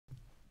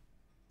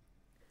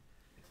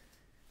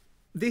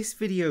This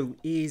video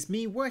is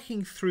me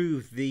working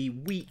through the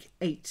week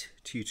 8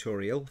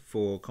 tutorial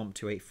for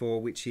COMP284,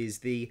 which is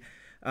the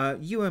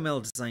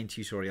UML design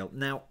tutorial.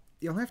 Now,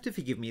 you'll have to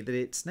forgive me that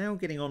it's now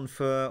getting on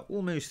for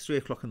almost 3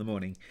 o'clock in the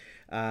morning.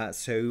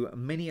 So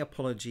many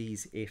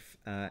apologies if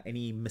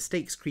any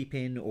mistakes creep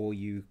in or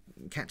you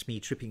catch me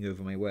tripping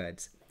over my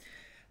words.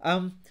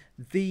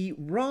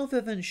 Rather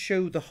than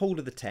show the whole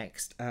of the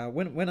text,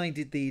 when I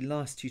did the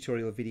last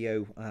tutorial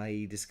video,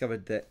 I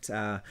discovered that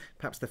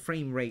perhaps the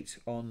frame rate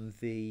on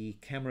the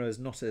camera is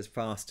not as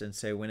fast, and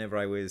so whenever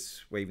I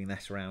was waving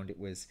that around, it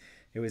was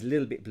a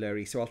little bit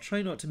blurry. So I'll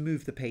try not to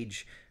move the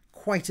page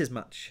quite as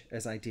much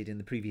as I did in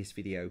the previous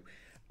video,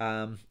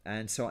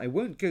 and so I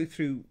won't go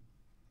through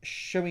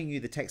showing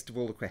you the text of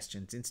all the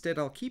questions. Instead,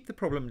 I'll keep the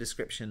problem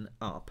description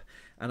up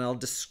and I'll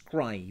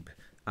describe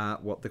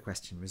what the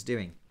question was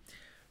doing.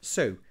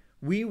 So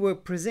we were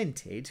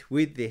presented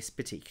with this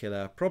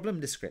particular problem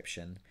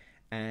description,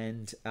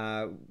 and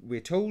we're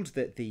told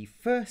that the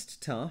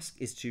first task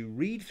is to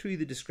read through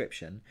the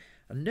description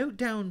and note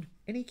down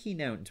any key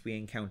nouns we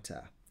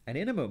encounter, and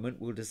in a moment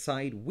we'll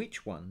decide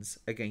which ones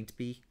are going to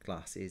be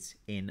classes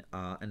in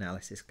our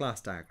analysis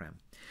class diagram.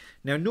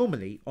 Now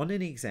normally on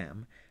an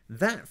exam,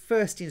 that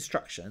first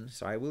instruction,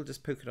 so I will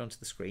just poke it onto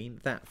the screen,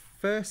 that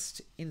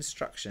first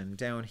instruction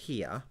down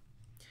here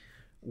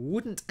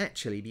wouldn't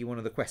actually be one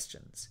of the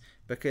questions,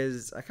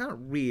 because I can't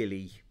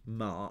really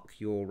mark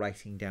your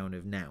writing down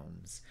of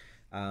nouns.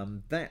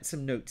 That's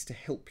some notes to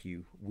help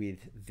you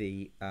with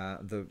the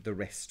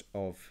rest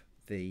of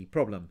the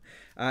problem.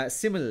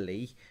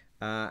 Similarly,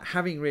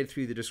 having read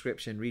through the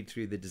description, read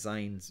through the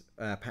designs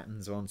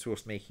patterns on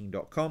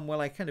sourcemaking.com, well,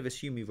 I kind of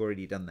assume you've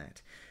already done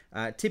that.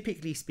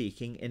 Typically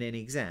speaking, in an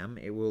exam,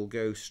 it will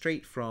go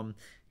straight from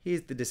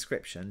here's the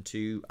description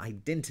to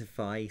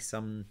identify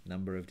some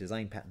number of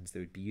design patterns that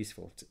would be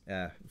useful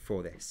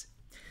for this.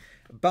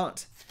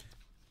 But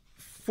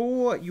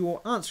for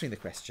your answering the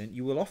question,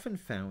 you will often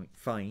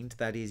find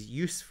that is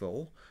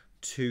useful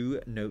to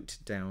note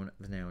down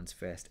the nouns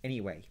first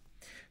anyway.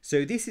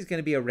 So this is going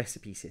to be a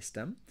recipe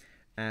system.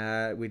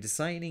 We're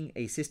designing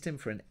a system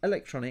for an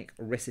electronic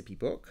recipe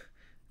book.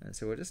 And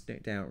so we'll just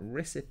note down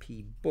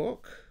recipe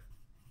book.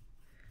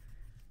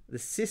 The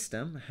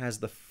system has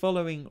the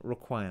following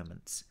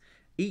requirements.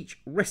 Each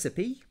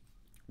recipe,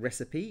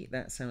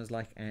 that sounds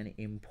like an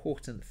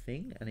important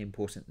thing, an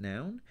important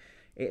noun.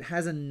 It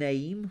has a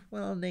name.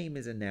 Well, name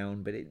is a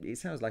noun, but it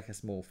sounds like a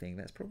small thing.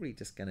 That's probably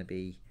just going to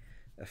be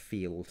a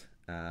field,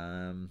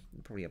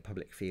 probably a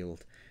public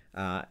field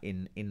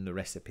in the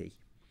recipe.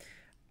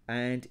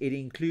 And it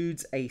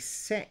includes a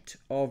set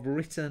of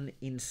written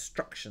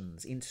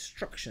instructions.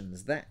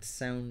 Instructions, that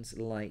sounds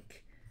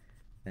like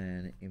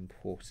an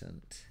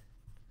important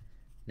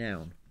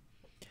noun.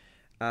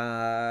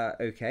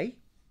 Okay,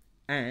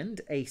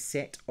 and a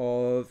set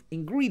of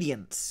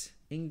ingredients.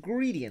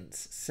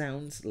 Ingredients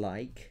sounds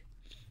like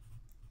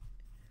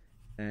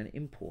an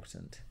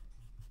important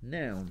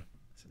noun.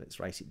 So let's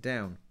write it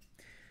down.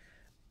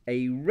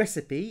 A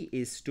recipe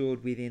is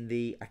stored within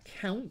the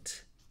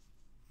account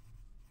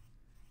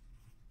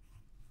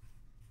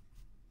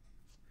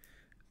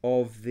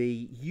of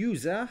the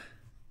user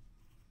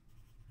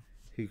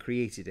who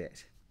created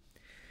it.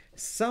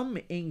 Some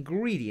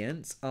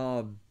ingredients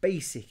are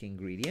basic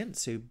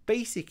ingredients. So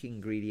basic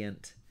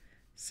ingredient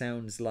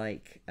sounds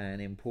like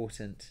an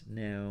important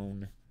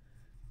noun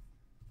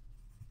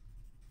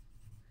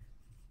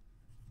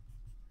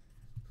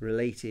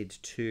related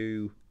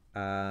to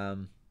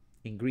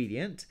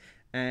ingredient.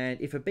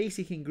 And if a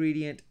basic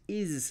ingredient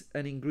is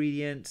an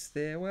ingredient,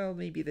 well,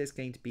 maybe there's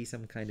going to be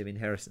some kind of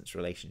inheritance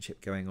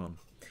relationship going on.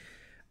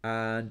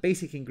 And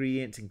basic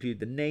ingredients include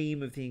the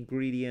name of the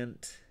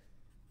ingredient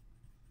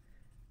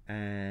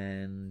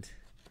and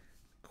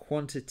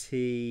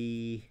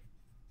quantity,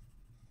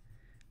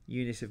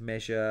 unit of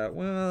measure.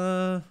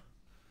 Well,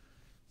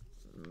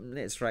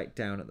 let's write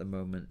down at the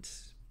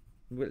moment.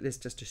 Let's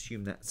just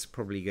assume that's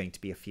probably going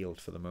to be a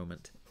field for the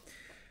moment.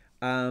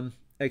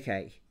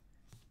 Okay.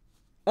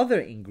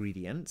 Other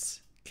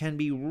ingredients can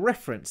be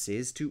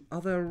references to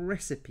other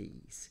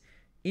recipes.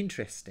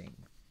 Interesting.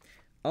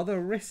 Other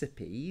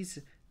recipes,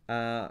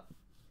 that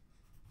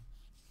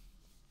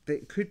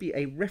could be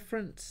a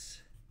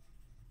reference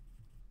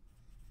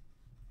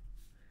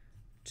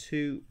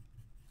to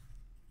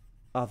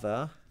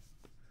other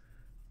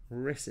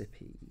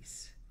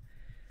recipes.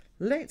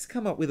 Let's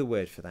come up with a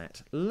word for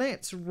that.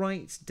 Let's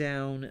write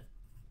down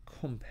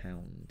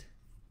compound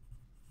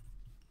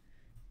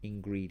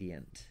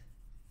ingredient,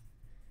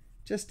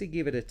 just to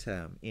give it a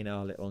term in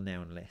our little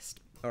noun list.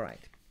 All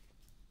right.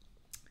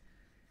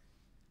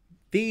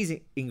 These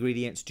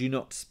ingredients do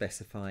not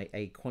specify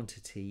a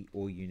quantity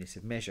or unit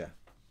of measure.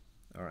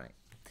 All right.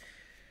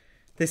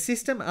 The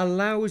system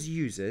allows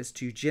users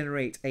to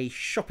generate a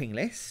shopping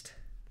list.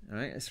 All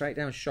right, let's write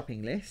down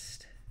shopping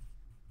list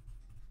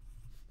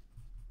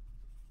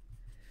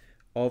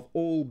of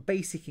all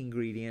basic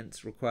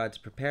ingredients required to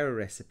prepare a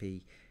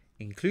recipe,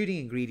 including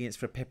ingredients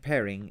for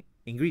preparing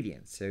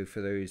ingredients. So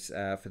for those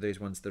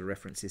ones that are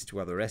references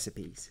to other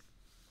recipes.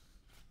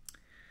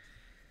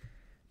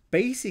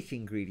 basic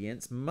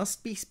ingredients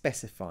must be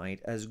specified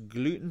as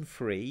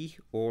gluten-free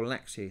or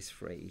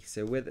lactose-free.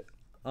 So whether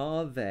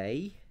are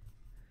they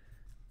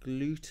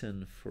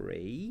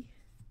gluten-free?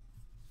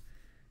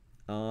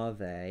 Are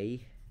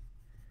they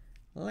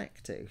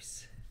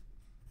lactose-free?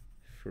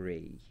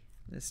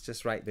 Let's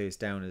just write those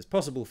down as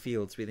possible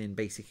fields within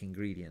basic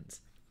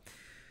ingredients.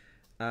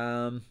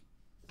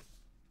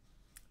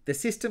 The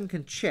system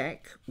can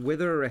check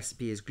whether a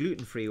recipe is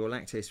gluten-free or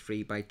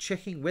lactose-free by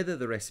checking whether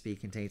the recipe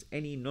contains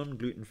any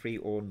non-gluten-free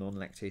or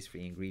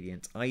non-lactose-free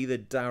ingredients, either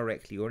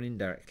directly or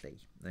indirectly.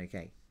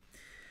 Okay.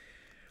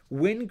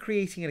 When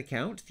creating an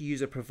account, the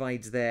user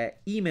provides their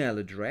email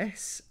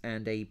address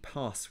and a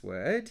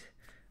password.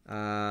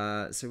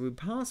 So the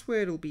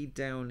password will be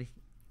down.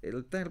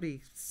 It'll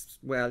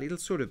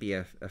sort of be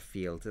a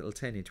field. It'll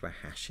turn into a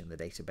hash in the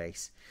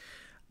database.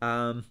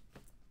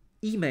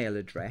 Email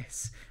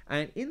address,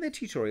 and in the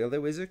tutorial there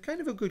was a kind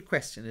of a good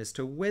question as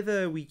to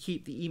whether we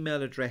keep the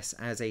email address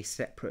as a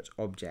separate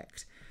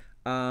object.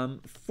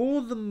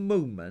 For the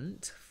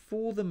moment,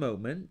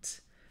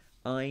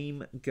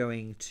 I'm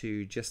going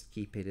to just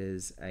keep it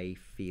as a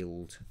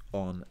field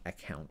on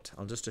account.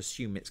 I'll just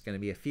assume it's going to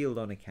be a field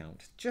on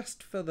account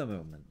just for the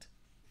moment.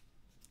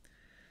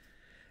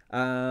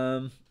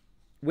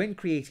 When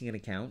creating an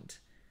account,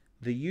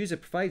 the user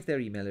provides their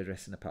email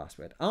address and a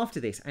password. After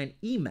this, an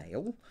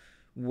email.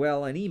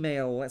 Well, an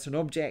email, that's an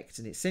object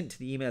and it's sent to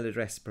the email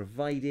address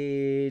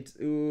provided.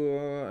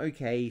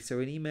 Okay,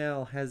 so an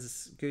email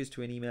goes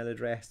to an email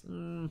address.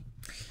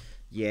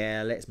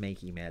 Yeah, let's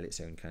make email its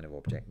own kind of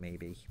object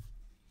maybe.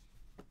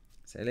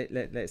 So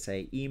let's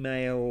say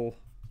email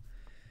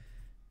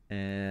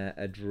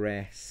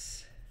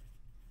address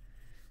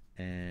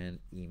and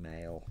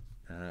email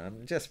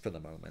just for the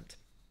moment.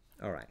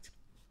 All right.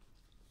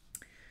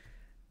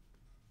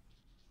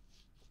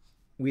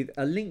 With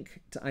a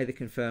link to either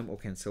confirm or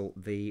cancel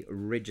the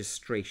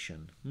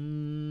registration.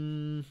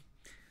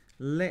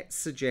 Let's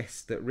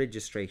suggest that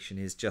registration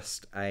is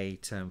just a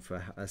term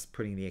for us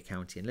putting the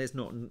account in. Let's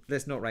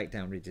not write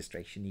down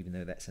registration, even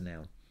though that's a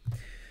noun.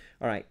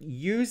 All right,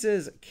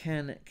 users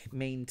can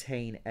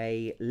maintain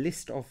a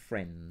list of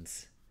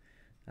friends.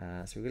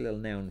 So we've got a little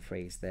noun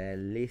phrase there,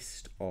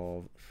 list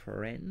of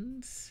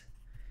friends.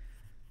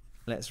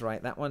 Let's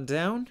write that one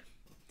down.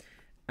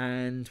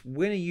 And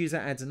when a user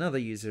adds another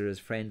user as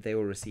friend, they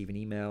will receive an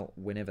email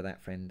whenever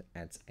that friend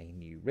adds a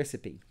new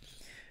recipe.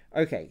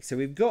 Okay, so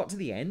we've got to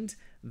the end.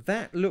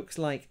 That looks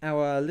like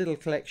our little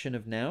collection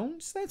of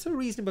nouns. That's a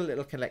reasonable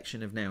little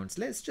collection of nouns.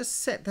 Let's just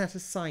set that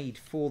aside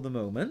for the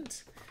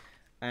moment.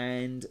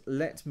 And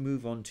let's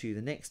move on to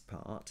the next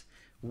part,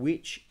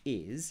 which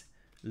is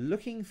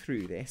looking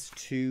through this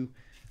to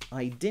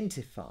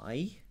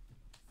identify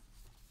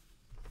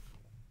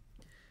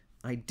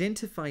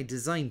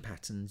design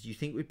patterns you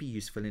think would be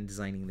useful in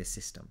designing this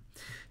system.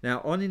 Now,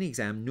 on an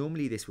exam,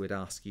 normally this would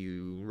ask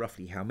you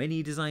roughly how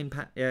many this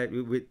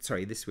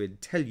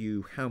would tell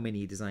you how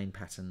many design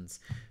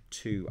patterns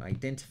to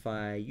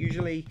identify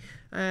usually,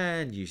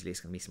 and usually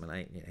it's going to be something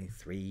like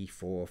 3,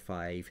 4,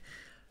 5.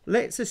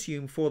 Let's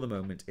assume for the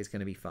moment it's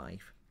going to be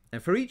 5.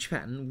 And for each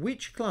pattern,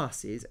 which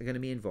classes are going to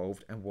be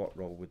involved and what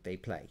role would they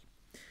play?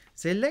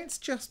 So let's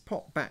just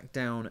pop back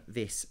down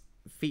this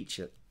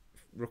feature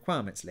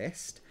requirements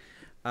list.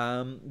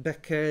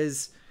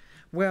 Because,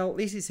 well,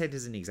 this is set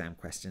as an exam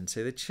question,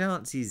 so the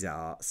chances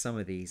are some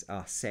of these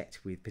are set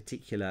with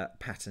particular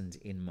patterns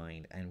in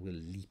mind and will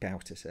leap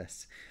out at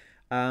us.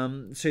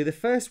 So the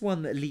first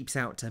one that leaps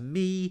out to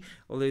me,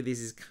 although this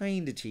is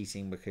kind of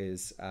cheating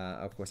because,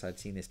 of course, I'd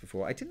seen this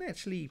before. I didn't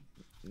actually.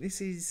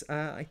 This is,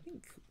 I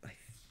think.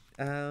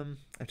 I'm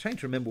trying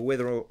to remember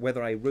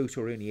whether I wrote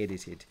or only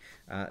edited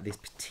this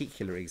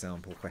particular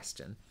example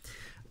question.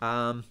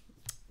 Never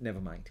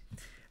mind.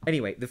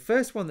 Anyway, the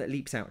first one that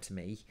leaps out to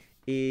me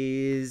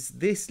is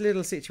this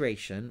little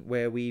situation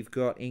where we've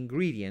got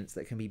ingredients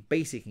that can be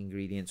basic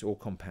ingredients or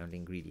compound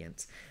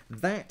ingredients.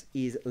 That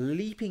is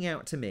leaping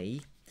out to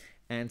me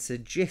and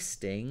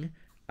suggesting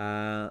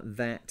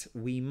that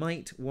we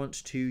might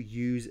want to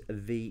use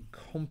the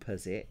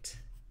composite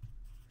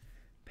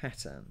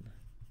pattern.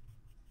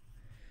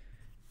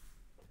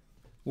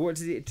 What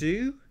does it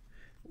do?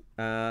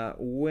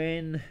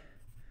 When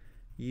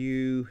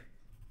you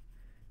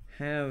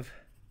have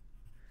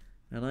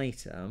an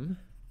item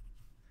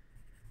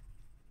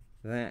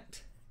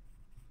that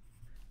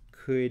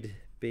could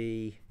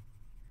be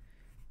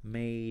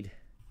made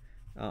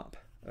up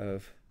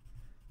of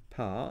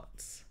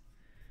parts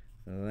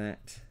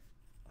that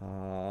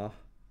are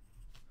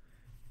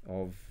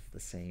of the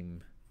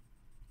same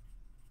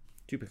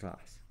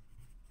superclass.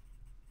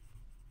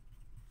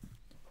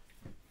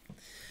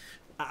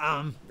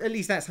 At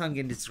least that's how I'm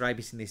going to describe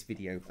it in this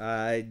video.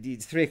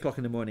 It's 3 o'clock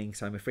in the morning,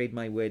 so I'm afraid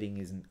my wording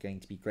isn't going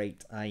to be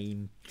great.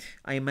 I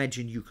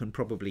imagine you can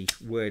probably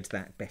word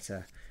that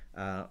better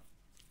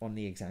on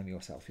the exam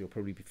yourself. You'll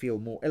probably feel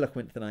more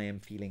eloquent than I am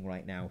feeling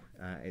right now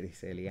at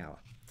this early hour.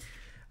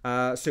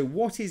 So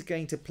what is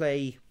going to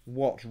play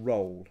what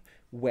role?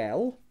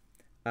 Well,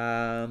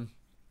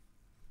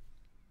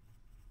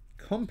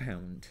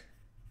 compound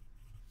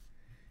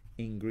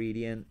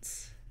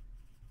ingredients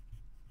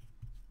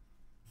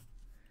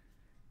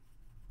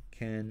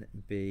can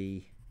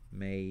be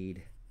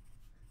made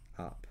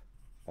up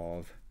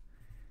of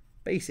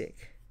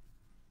basic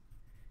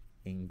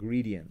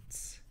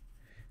ingredients.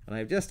 And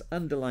I've just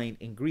underlined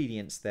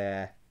ingredients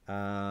there,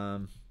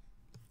 and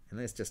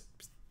let's just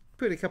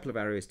put a couple of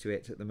arrows to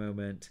it at the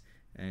moment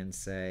and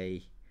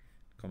say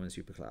common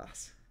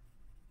superclass.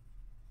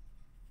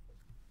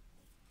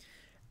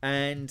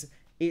 And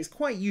it's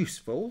quite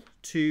useful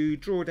to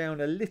draw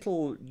down a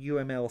little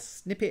UML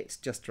snippet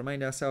just to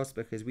remind ourselves,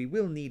 because we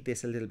will need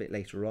this a little bit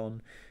later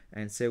on.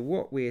 And so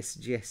what we're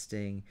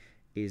suggesting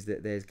is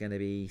that there's going to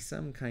be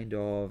some kind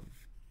of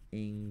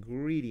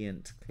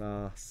ingredient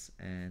class,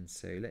 and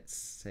so let's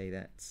say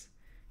that's,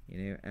 you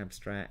know,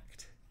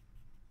 abstract,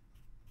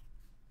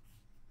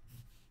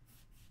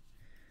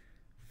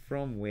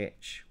 from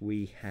which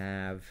we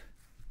have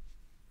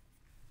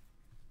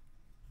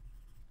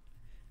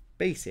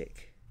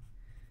basic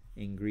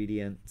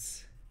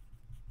ingredients,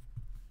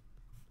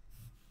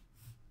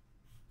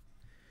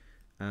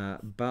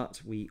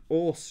 but we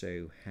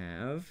also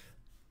have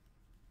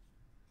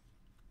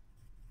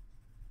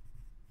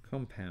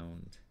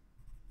compound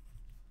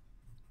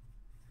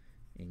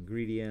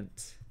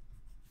ingredient,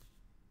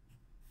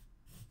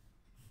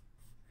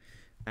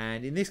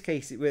 and in this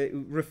case it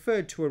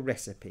referred to a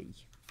recipe,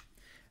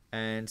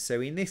 and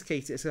so in this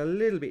case it's a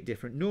little bit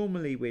different.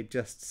 Normally we'd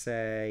just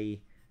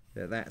say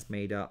that that's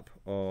made up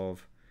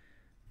of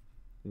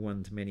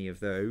one to many of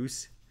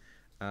those,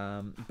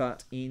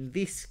 but in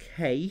this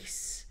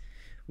case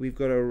we've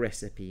got a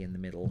recipe in the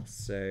middle,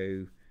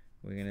 so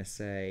we're going to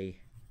say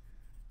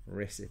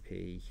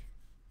recipe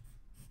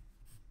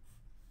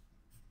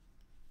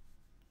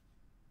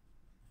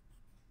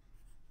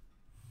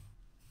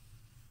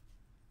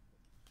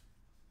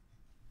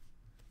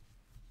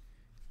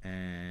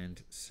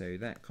and so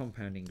that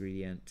compound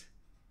ingredient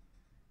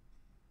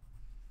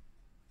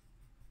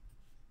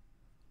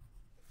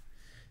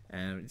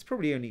it's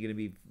probably only going to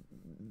be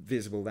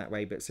visible that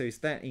way, but so it's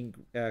that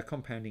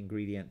compound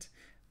ingredient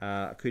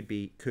could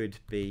be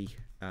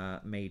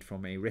made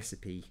from a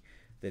recipe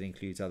that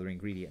includes other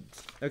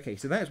ingredients. Okay,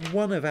 so that's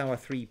one of our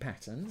three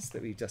patterns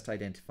that we've just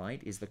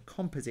identified, is the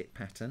composite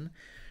pattern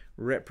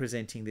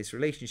representing this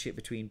relationship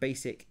between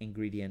basic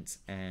ingredients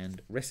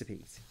and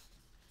recipes.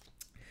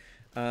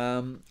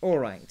 All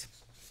right,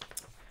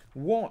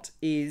 what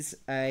is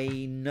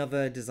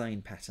another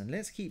design pattern?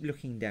 Let's keep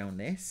looking down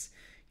this.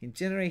 You can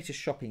generate a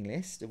shopping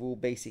list of all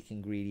basic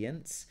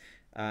ingredients,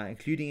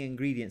 including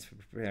ingredients for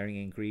preparing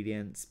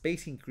ingredients.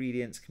 Basic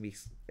ingredients can be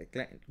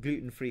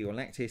gluten-free or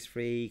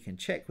lactose-free. You can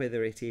check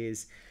whether it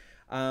is.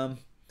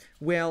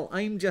 Well,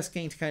 I'm just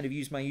going to kind of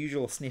use my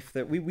usual sniff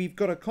that we've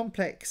got a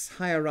complex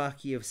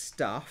hierarchy of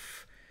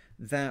stuff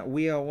that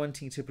we are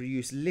wanting to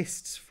produce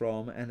lists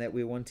from and that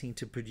we're wanting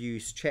to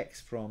produce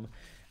checks from.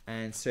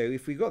 And so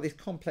if we've got this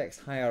complex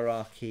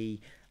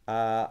hierarchy,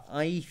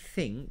 I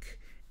think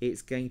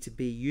it's going to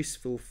be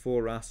useful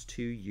for us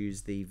to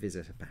use the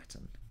visitor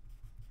pattern.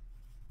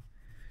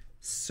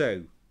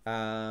 So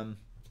the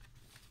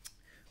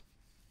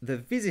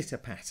visitor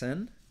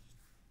pattern,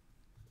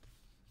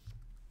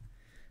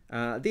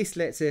 this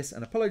lets us,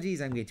 and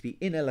apologies, I'm going to be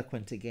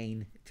ineloquent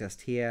again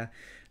just here.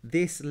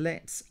 This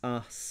lets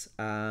us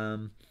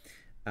allows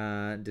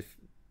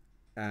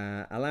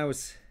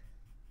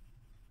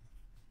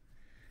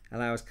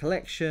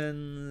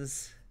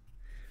collections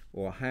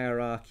or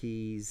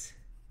hierarchies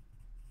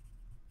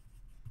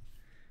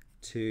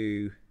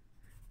to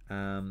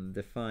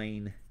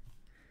define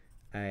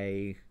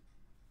a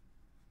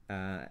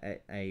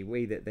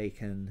way that they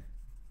can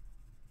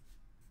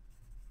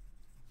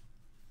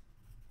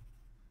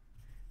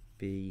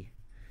be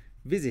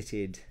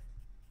visited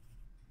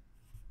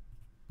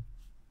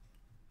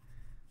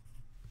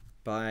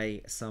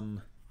by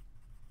some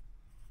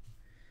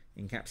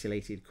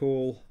encapsulated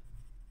call,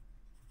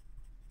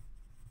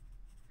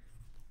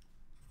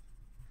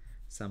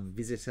 some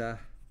visitor,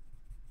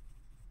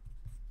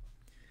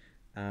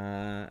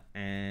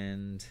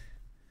 and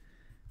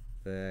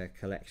the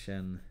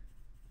collection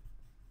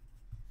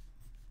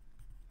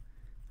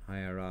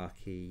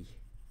hierarchy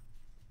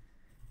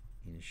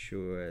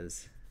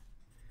ensures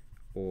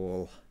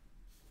all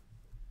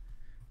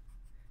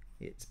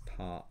its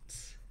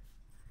parts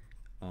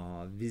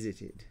are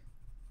visited.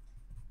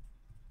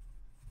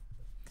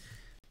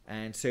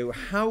 And so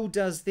how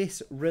does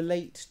this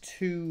relate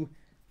to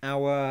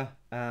our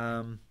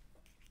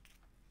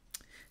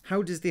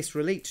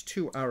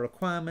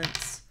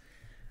requirements?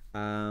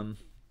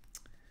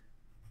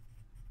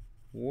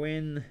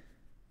 When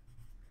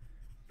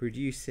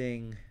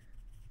producing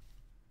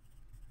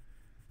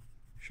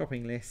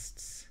shopping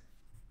lists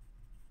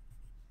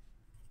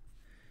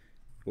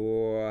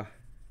or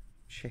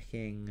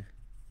checking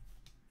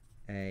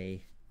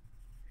a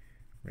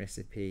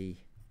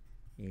recipe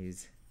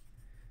is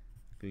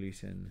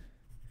gluten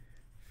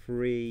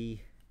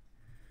free,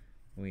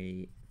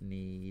 we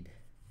need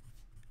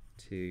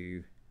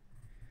to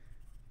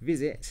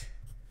visit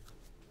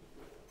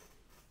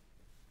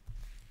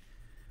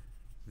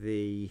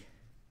the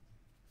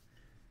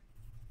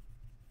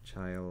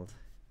child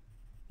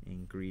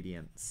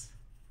ingredients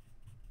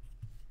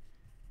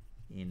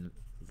in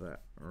the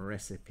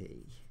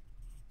recipe,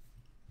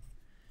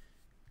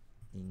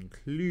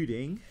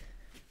 including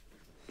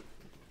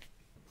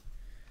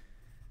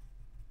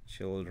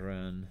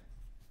children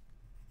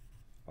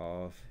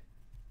of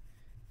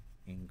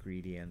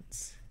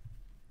ingredients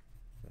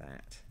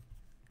that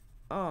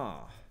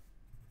are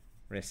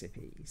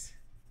recipes.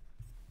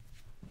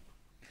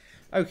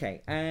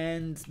 Okay,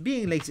 and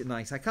being late at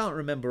night, I can't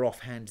remember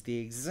offhand the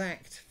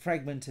exact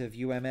fragment of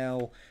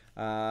UML.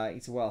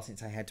 It's a while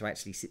since I had to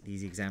actually sit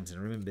these exams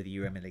and remember the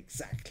UML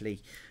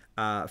exactly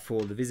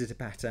for the visitor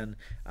pattern.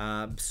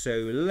 So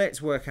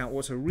let's work out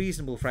what's a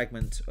reasonable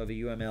fragment of a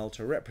UML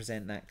to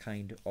represent that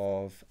kind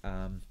of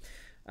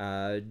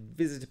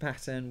visitor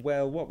pattern.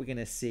 Well, what we're going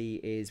to see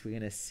is we're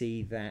going to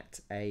see that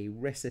a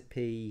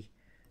recipe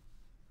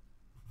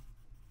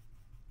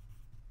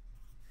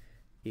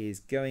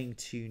is going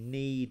to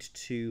need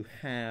to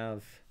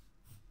have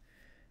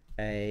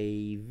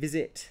a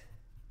visit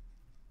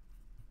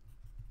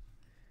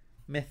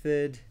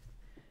method,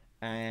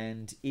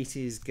 and it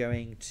is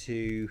going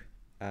to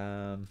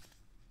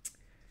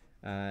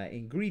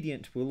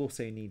ingredient will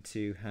also need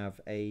to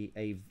have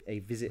a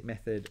visit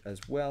method as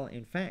well,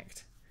 in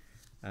fact.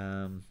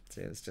 So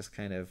let's just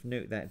kind of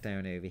note that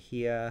down over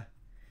here.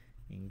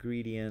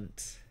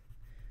 Ingredient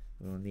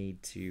will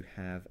need to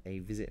have a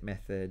visit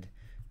method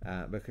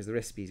because the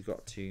recipe's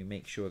got to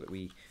make sure that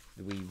we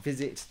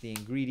visit the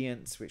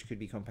ingredients, which could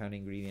be compound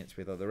ingredients,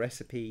 with other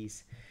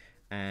recipes,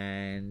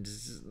 and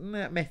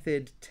that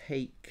method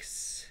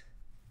takes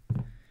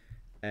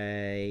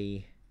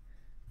a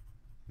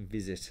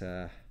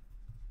visitor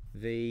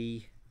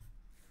v.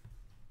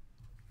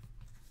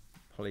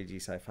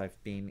 Apologies if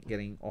I've been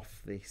getting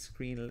off the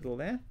screen a little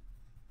there.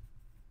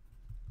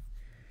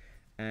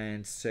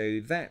 And so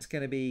that's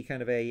going to be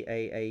kind of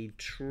a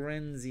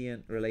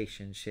transient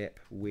relationship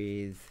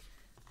with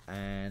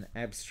an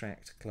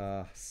abstract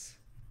class.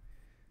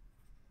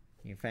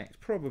 In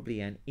fact, probably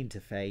an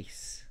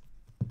interface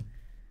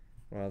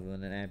rather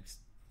than an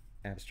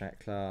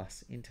abstract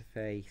class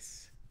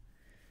interface.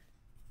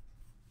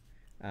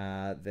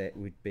 That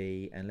would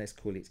be, and let's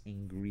call it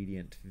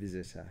ingredient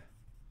visitor.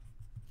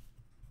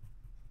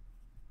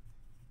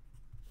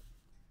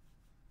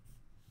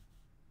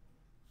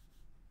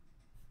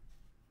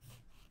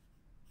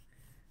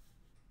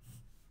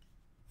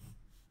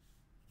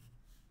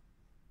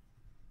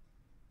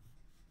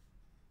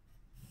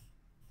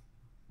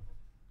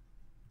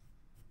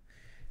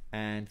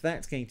 And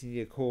that's going to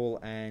need a call,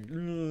 and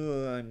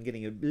I'm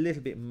getting a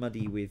little bit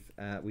muddy with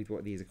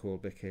what these are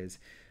called, because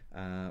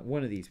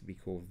one of these would be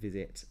called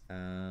visit.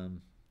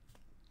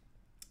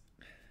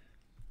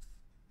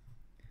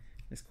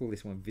 Let's call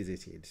this one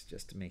visited,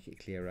 just to make it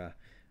clearer.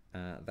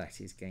 That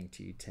is going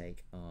to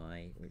take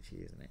I, which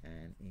is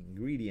an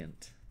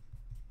ingredient.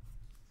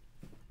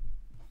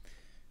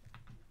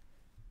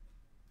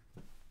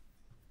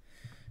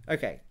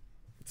 Okay,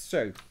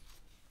 so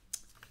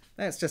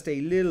that's just a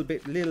little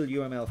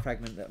UML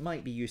fragment that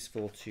might be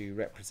useful to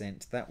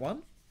represent that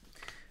one.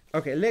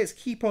 Okay, let's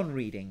keep on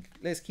reading.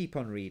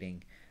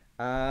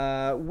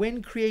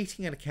 When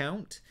creating an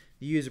account,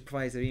 the user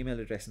provides their email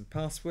address and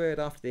password.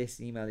 After this,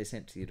 the email is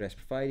sent to the address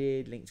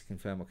provided. Link to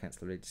confirm or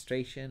cancel the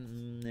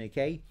registration.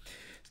 Okay,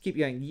 let's keep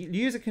going. The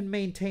user can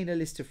maintain a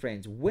list of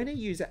friends. When a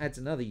user adds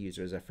another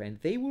user as a friend,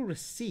 they will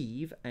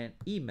receive an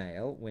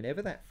email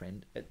whenever that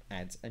friend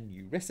adds a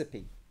new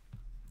recipe.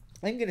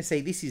 I'm going to say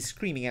this is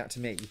screaming out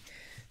to me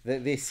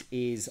that this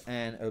is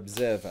an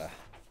observer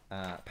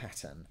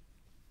pattern.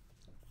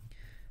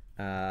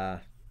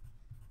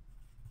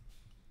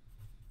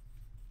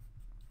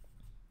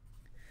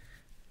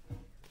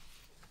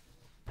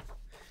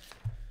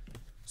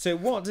 So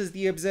what does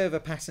the observer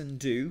pattern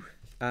do?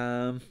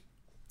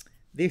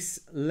 This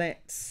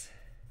lets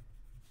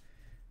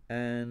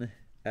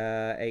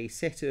a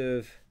set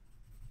of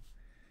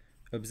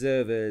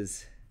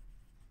observers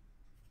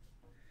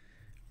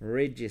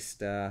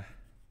register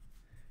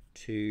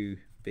to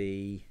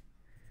be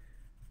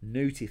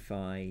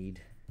notified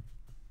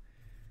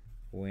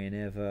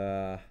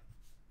whenever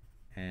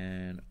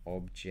an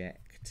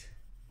object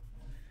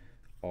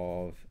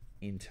of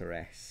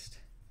interest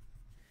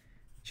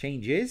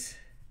changes.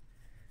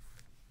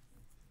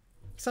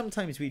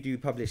 Sometimes we do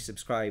publish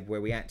subscribe where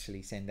we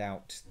actually send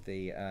out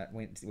the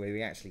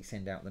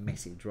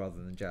message rather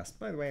than just,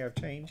 by the way, I've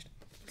changed.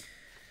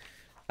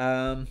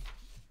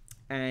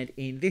 And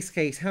in this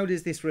case, how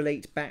does this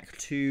relate back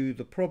to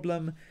the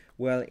problem?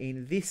 Well,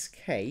 in this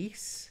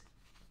case,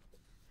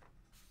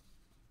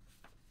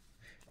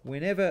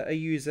 whenever a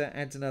user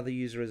adds another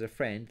user as a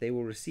friend, they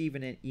will receive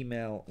an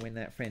email when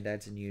that friend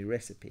adds a new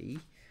recipe.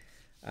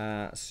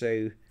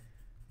 So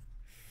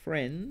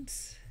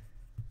friends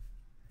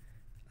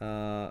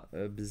are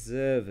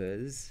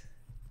observers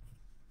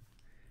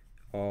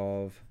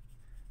of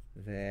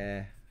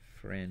their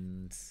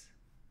friends'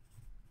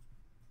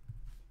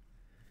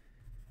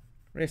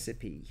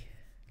 recipe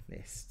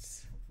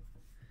lists.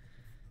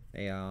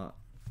 They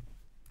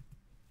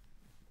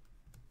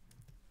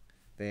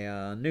they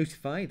are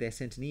notified, they're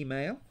sent an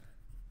email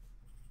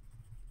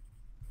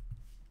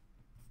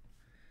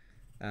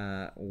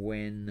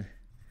when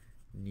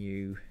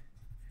new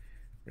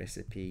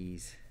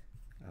recipes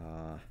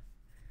are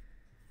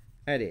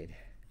added.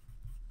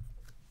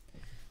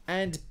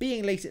 And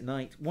being late at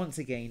night, once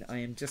again, I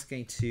am just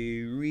going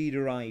to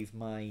rederive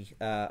my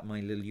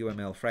my little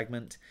UML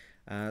fragment.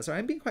 So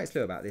I'm being quite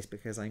slow about this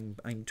because I'm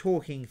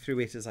talking through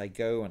it as I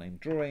go, and I'm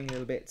drawing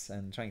little bits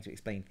and trying to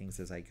explain things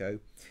as I go.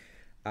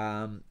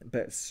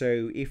 But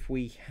so if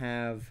we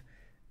have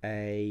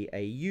a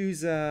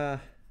user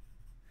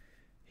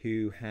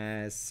who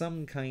has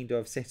some kind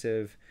of set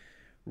of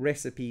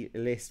recipe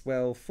list,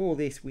 well, for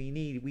this we're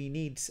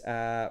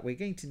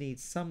going to need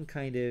some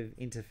kind of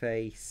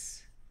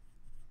interface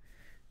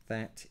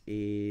that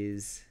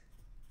is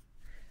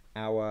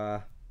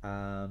our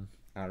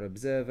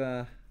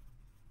observer,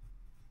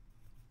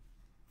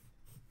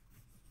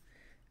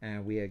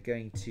 and we are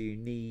going to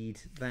need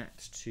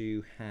that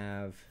to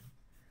have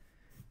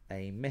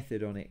a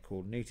method on it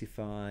called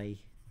notify,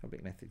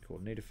 public method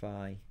called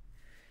notify,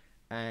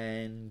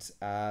 and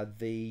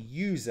the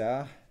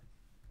user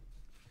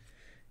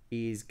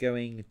is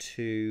going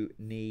to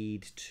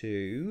need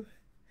to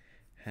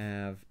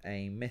have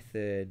a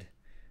method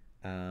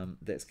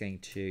that's going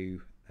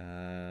to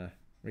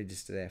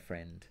register their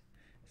friend.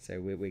 So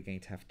we're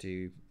going to have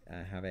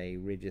have a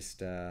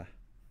register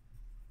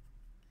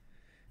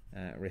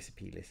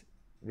recipe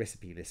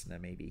listener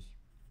maybe,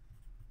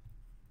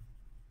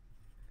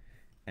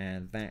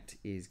 and that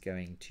is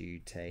going to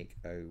take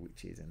O,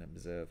 which is an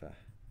observer.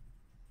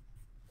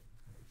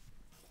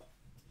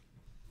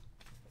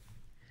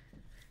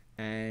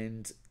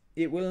 And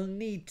it will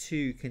need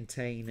to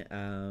contain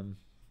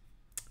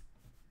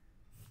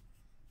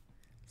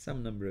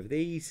some number of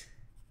these,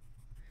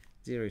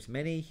 0 to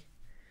many,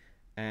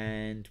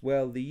 and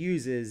well, the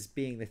users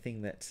being the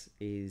thing that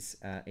is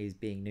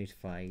being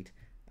notified,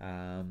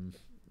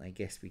 I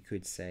guess we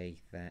could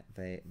say that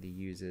the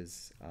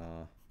users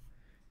are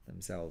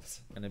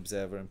themselves an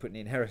observer and put an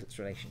inheritance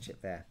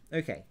relationship there.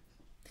 Okay.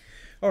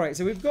 Alright,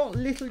 so we've got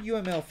little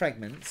UML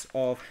fragments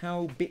of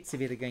how bits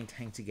of it are going to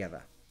hang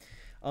together.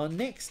 Our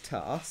next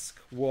task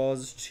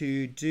was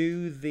to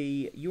do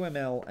the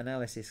UML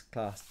analysis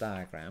class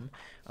diagram,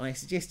 and I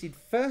suggested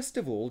first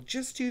of all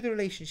just do the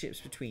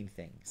relationships between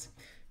things.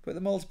 Put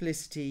the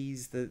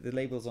multiplicities, the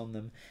labels on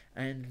them,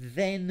 and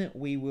then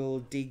we will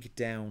dig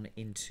down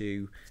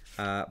into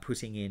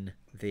putting in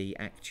the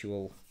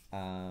actual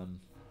the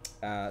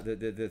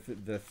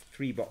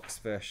 3-box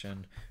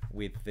version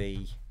with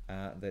the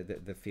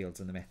fields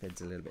and the methods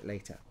a little bit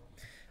later.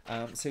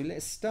 So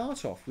let's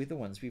start off with the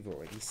ones we've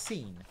already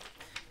seen.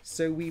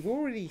 So we've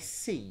already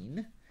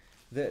seen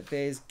that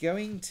there's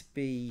going to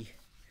be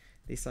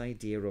this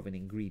idea of an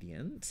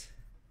ingredient.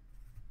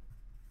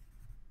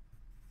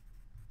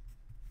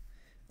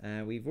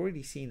 We've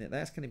already seen that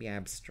that's going to be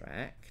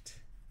abstract,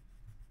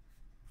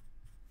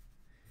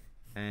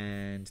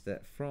 and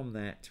that from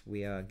that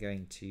we are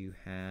going to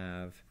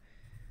have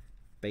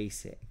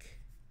basic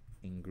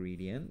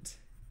ingredient,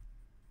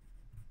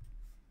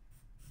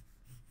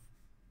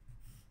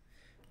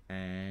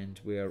 and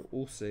we are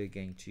also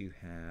going to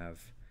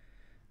have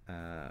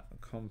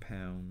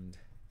compound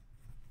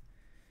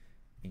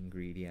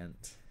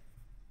ingredient,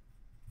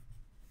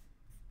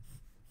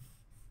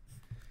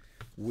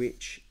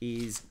 which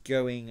is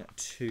going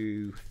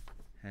to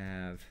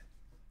have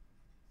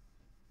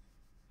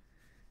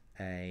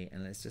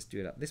and let's just do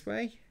it up this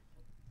way.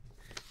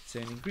 So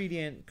an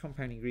ingredient,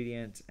 compound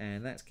ingredient,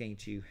 and that's going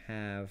to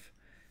have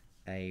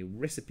a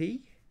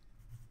recipe,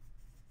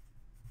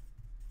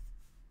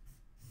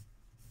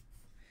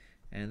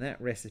 and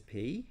that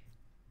recipe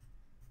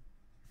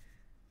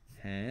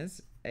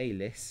has a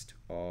list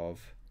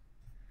of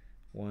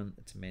 1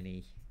 to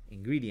many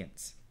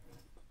ingredients.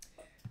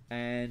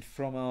 And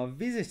from our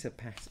visitor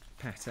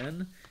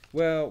pattern,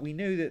 well, we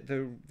know that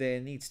there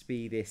needs to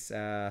be this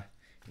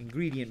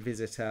ingredient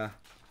visitor.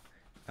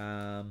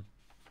 We'll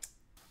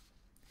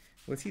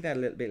see that a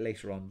little bit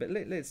later on, but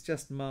let's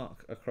just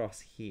mark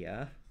across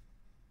here.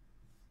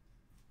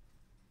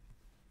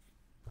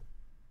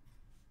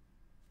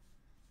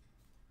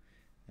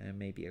 And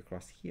maybe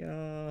across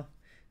here.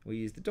 We'll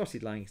use the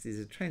dotted line because there's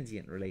a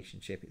transient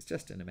relationship. It's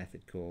just in a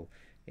method call.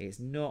 It's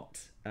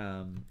not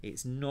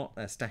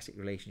a static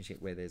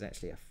relationship where there's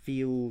actually a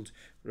field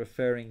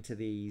referring to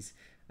these.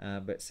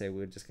 But so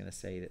we're just going to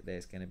say that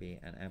there's going to be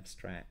an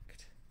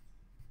abstract.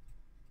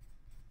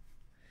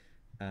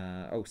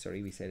 Oh,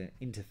 sorry, we said an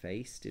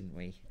interface, didn't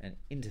we? An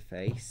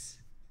interface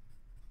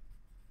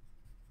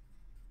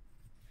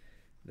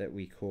that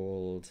we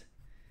called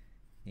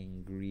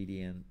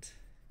ingredient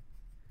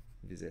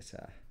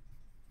visitor.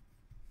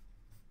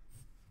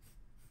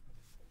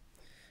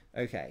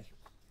 Okay,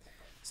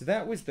 so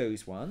that was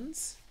those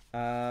ones.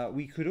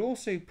 We could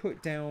also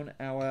put down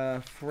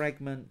our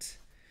fragment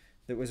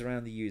that was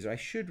around the user. I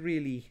should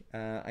really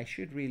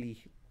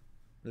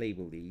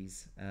label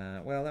these.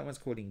 Well, that one's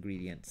called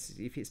ingredients.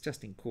 If it's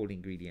just called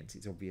ingredients,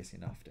 it's obvious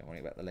enough. Don't worry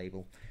about the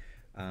label.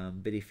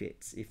 but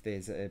if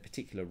there's a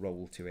particular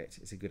role to it,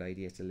 it's a good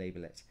idea to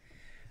label it.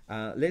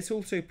 Let's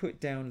also put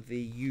down the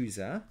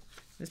user.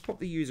 Let's pop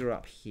the user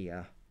up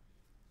here.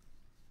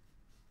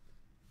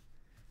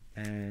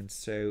 And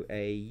so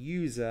a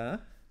user,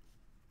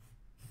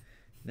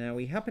 now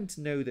we happen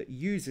to know that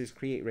users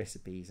create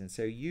recipes, and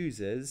so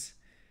users,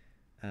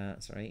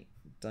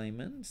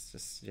 diamonds,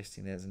 just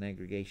suggesting there's an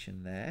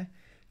aggregation there,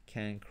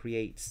 can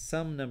create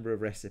some number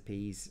of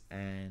recipes,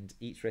 and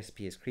each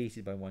recipe is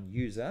created by one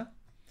user.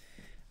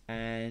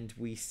 And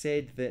we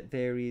said that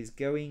there is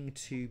going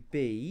to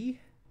be,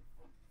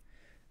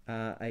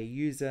 a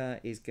user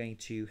is going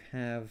to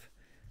have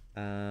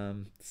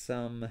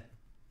some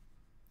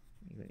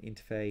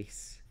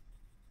interface,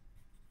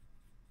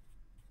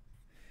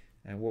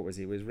 and what was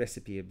it? It was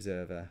recipe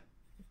observer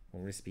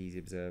or recipes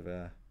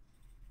observer,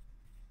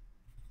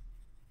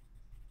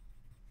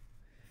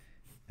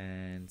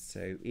 and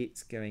so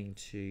it's going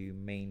to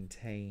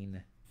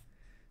maintain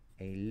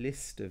a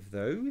list of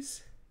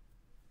those,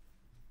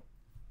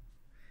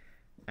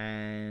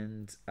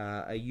 and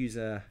a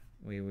user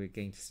we were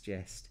going to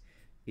suggest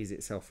is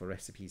itself a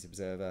recipes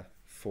observer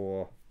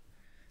for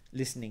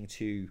listening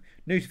to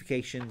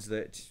notifications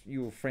that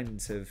your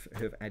friends have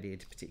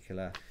added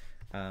particular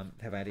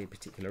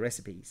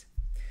recipes.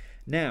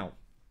 Now,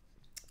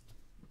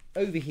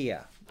 over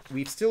here,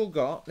 we've still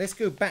got, let's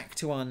go back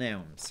to our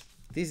nouns.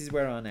 This is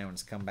where our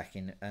nouns come back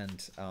in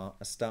and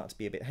start to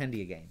be a bit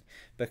handy again,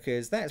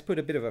 because that's put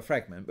a bit of a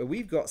fragment, but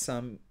we've got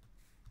some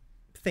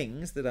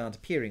things that aren't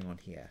appearing on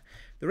here.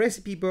 The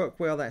recipe book,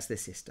 well, that's the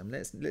system.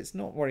 Let's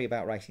not worry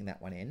about writing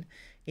that one in.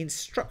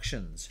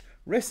 Instructions.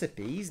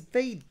 Recipes,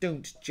 they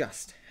don't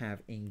just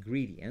have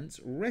ingredients.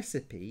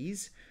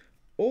 Recipes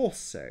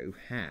also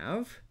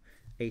have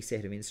a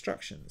set of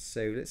instructions.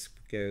 So let's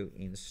go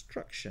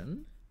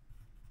instruction.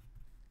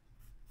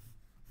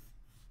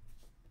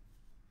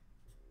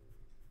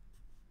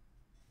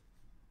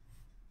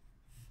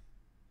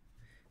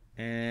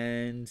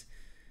 And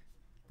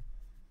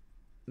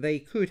they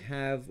could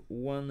have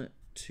one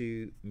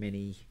to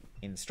many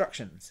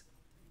instructions.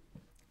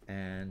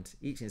 And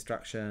each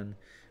instruction,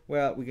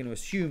 well, we're going to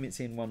assume it's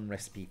in one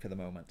recipe for the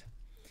moment.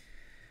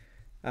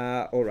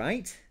 All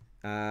right.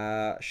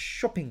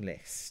 Shopping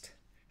list.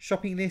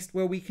 Shopping list,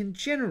 well, we can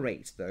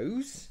generate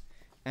those.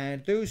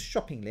 And those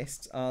shopping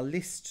lists are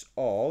lists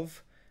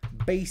of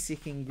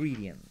basic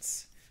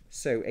ingredients.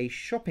 So a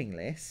shopping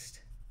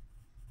list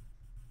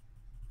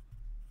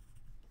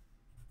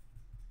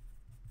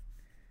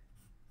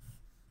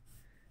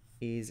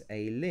is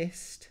a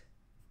list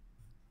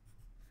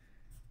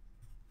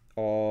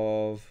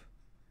of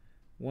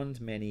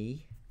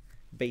one-to-many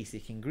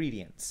basic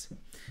ingredients,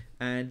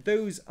 and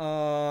those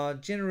are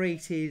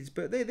generated,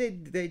 but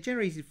they're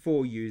generated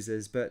for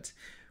users, but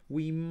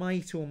we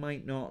might or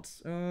might not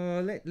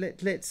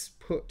let's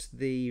put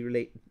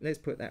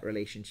that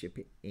relationship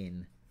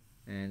in.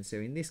 And so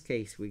in this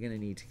case we're going to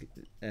need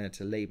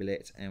to label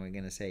it, and we're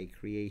going to say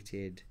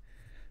created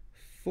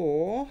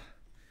for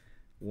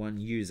one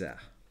user,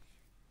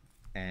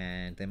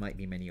 and there might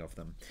be many of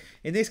them.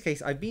 In this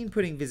case, I've been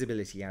putting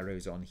visibility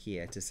arrows on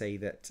here to say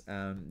that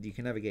you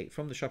can navigate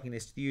from the shopping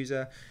list to the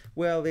user.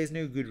 Well, there's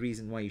no good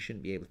reason why you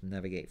shouldn't be able to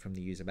navigate from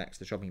the user back to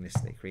the shopping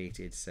list they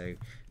created, so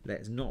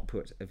let's not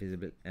put a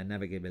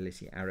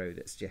navigability arrow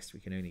that suggests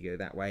we can only go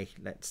that way.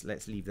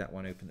 Let's leave that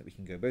one open that we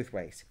can go both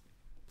ways.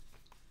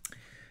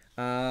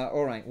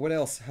 All right, what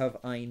else have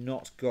I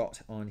not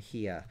got on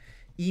here?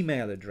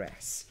 Email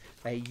address.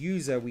 A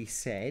user, we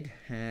said,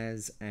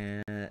 has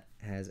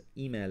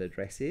email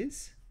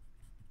addresses,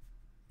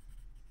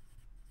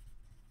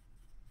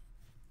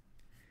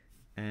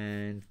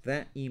 and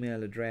that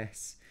email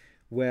address,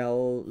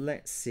 well,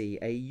 let's see,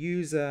 a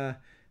user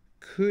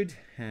could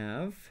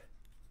have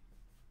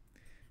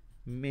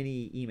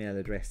many email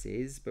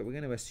addresses, but we're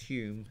going to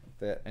assume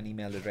that an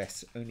email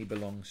address only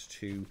belongs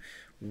to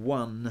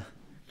one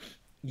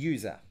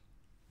user,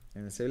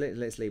 and so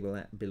let's label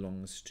that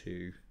belongs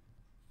to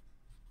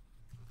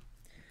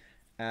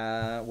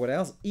what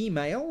else?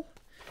 Email.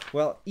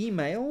 Well,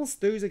 emails,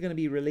 those are going to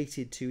be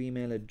related to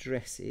email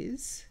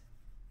addresses.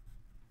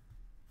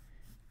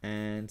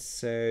 And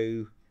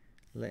so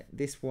let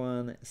this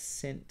one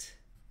sent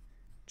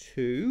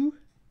to,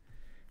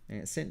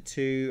 and it's sent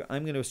to,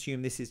 I'm going to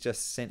assume this is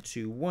just sent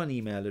to one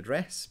email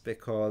address,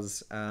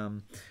 because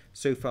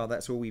so far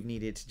that's all we've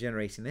needed to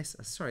generate in this.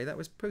 Sorry, that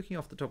was poking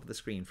off the top of the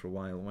screen for a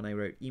while when I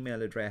wrote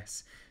email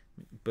address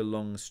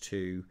belongs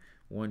to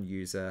one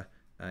user.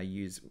 A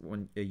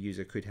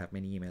user could have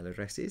many email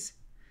addresses,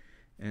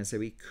 and so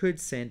we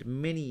could send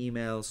many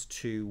emails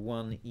to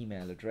one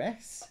email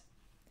address.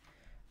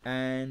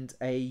 And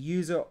a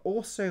user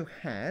also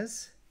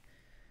has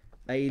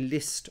a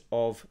list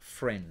of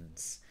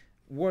friends.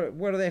 What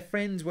are their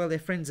friends? Well, their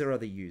friends are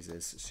other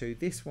users. So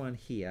this one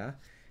here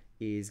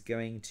is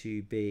going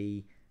to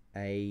be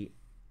a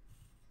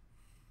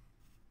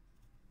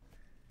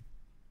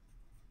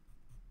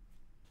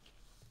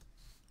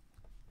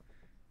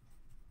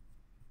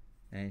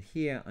and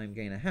here I'm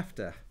going to have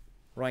to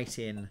write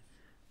in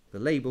the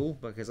label,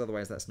 because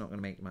otherwise that's not going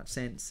to make much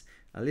sense,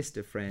 a list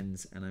of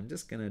friends, and I'm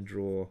just going to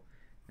draw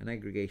an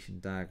aggregation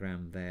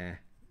diagram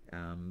there,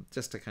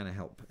 just to kind of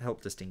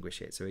help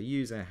distinguish it. So a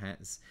user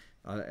has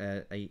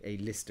a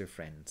list of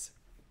friends.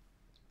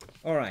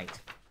 All right,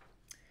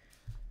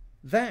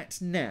 that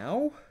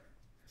now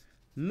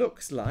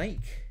looks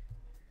like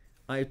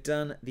I've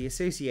done the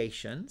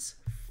associations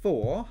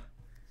for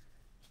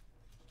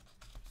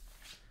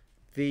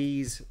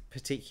these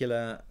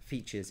particular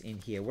features in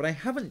here. What I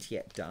haven't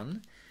yet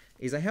done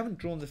is I haven't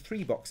drawn the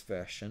 3-box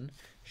version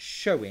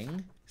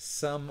showing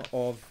some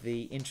of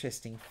the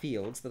interesting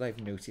fields that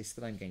I've noticed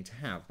that I'm going to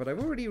have. But I've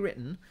already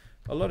written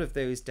a lot of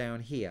those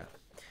down here.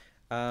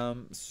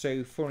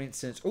 So for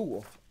instance,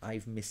 oh,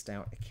 I've missed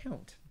out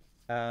account.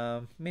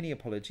 Many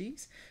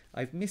apologies.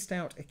 I've missed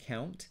out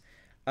account.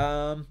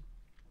 I'm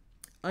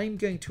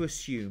going to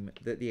assume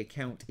that the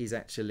account is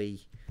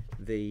actually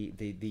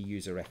the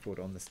user record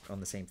on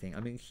the same thing. I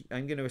mean,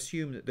 I'm going to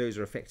assume that those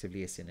are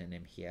effectively a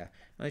synonym here.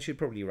 I should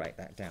probably write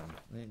that down.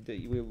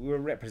 We'll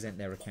represent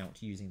their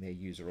account using their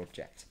user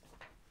object.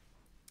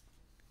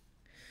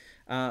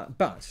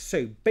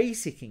 So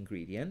basic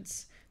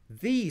ingredients.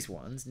 These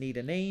ones need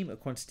a name, a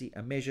quantity,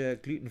 a measure,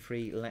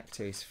 gluten-free,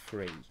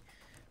 lactose-free.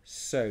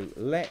 So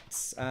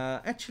let's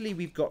actually,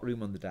 we've got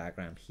room on the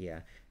diagram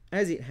here.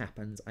 As it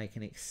happens, I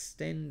can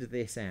extend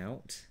this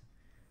out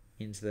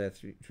into the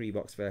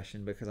 3-box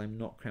version because I'm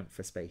not cramped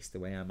for space the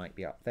way I might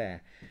be up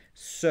there.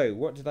 So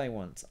what did I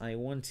want? I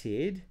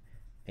wanted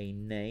a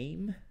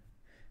name.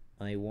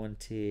 I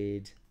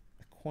wanted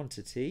a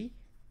quantity.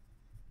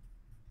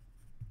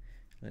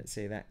 Let's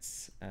say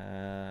that's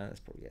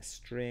probably a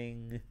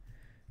string.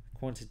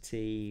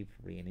 Quantity,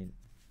 probably an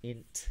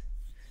int.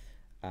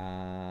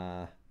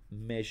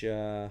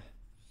 Measure.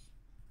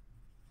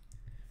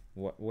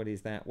 What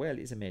is that? Well,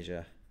 it's a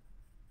measure.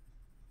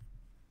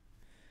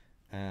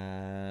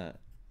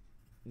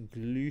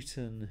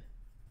 Gluten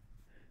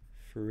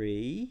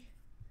free,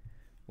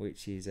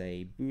 which is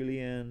a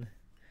boolean,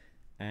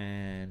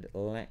 and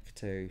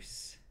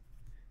lactose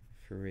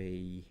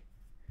free,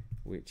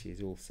 which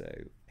is also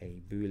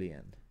a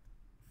boolean.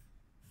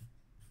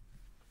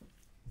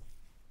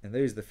 And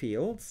those are the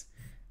fields.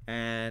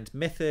 And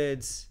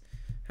methods,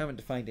 haven't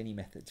defined any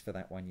methods for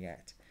that one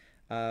yet.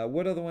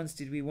 What other ones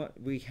did we want?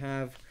 We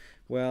have,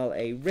 well,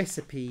 a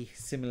recipe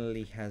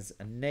similarly has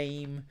a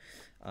name.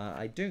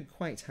 I don't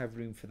quite have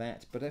room for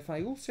that, but if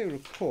I also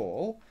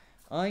recall,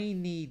 I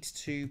need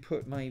to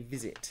put my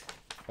visit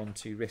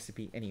onto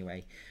recipe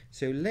anyway.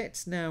 So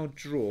let's now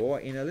draw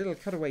in a little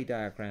cutaway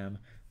diagram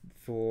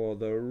for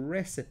the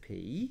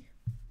recipe.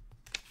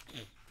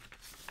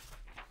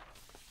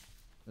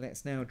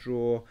 Let's now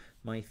draw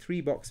my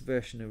 3-box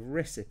version of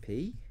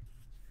recipe.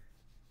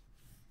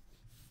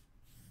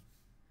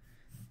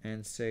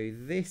 And so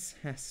this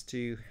has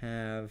to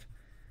have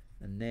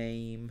a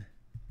name,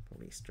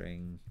 probably a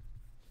string,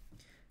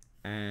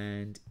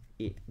 and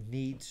it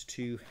needs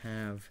to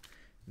have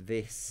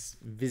this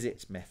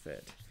visit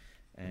method.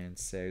 And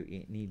so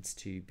it needs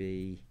to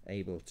be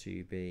able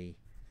to be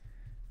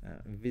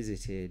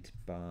visited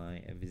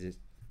by a visit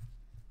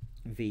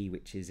v,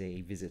 which is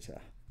a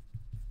visitor.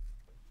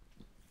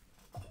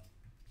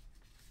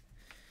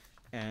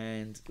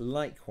 And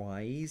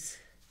likewise,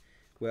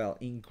 well,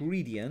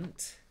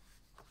 ingredient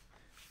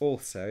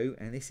also,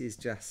 and this is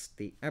just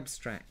the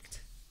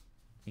abstract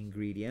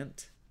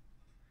ingredient.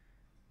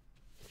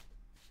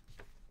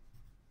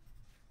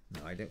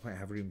 No, I don't quite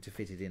have room to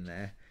fit it in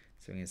there.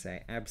 So I'm going to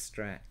say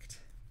abstract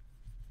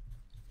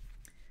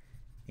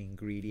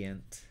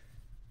ingredient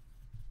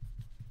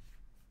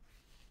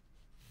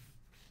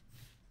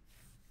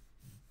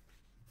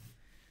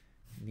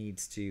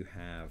needs to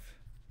have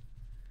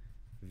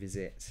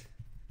visit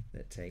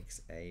that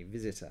takes a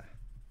visitor.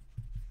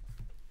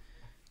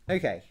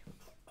 Okay.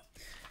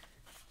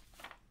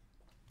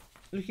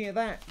 Looking at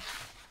that,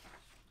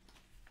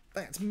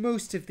 that's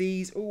most of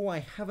these. Oh, I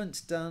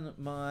haven't done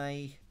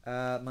my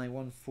my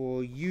one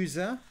for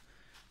user,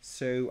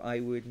 so I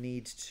would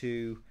need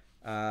to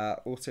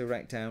also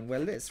write down,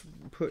 well, let's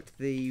put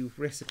the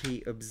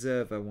recipe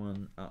observer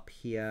one up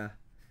here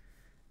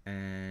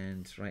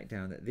and write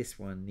down that this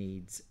one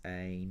needs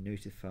a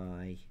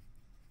notify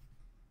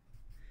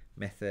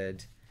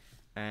method.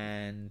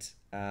 And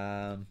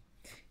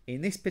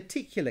in this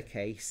particular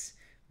case,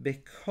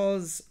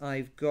 because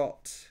I've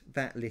got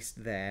that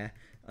list there,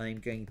 I'm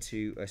going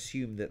to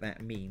assume that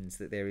that means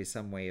that there is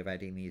some way of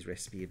adding these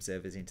recipe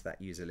observers into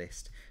that user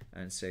list,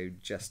 and so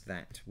just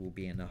that will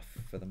be enough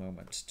for the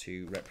moment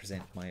to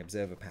represent my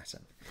observer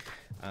pattern,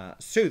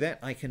 so that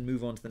I can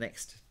move on to the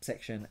next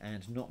section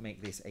and not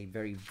make this a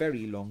very,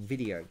 very long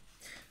video.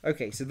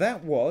 Okay, so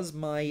that was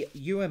my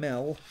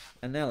UML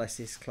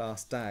analysis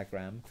class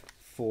diagram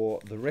for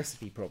the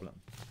recipe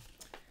problem.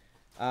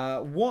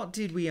 What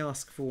did we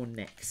ask for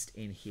next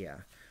in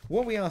here?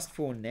 What we asked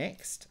for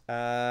next,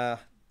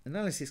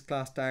 analysis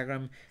class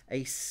diagram,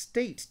 a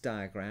state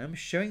diagram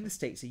showing the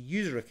states a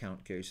user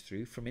account goes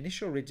through from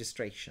initial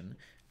registration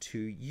to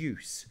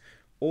use.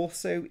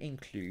 Also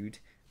include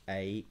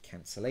a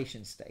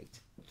cancellation state.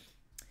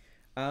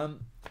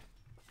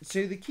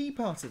 So the key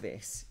part of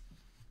this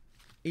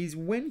is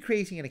when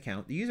creating an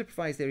account, the user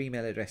provides their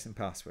email address and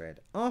password.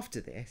 After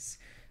this,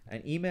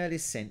 an email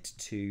is sent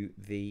to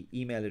the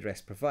email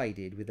address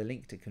provided with a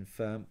link to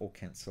confirm or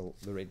cancel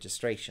the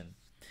registration.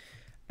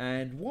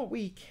 And what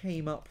we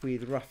came up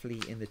with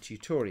roughly in the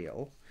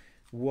tutorial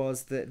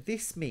was that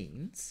this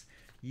means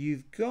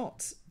you've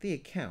got the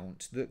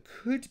account that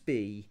could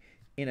be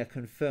in a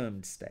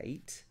confirmed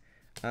state.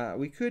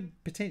 We could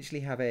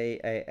potentially have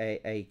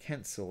a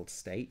cancelled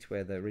state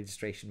where the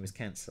registration was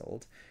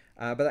cancelled,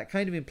 but that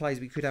kind of implies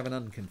we could have an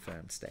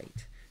unconfirmed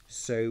state.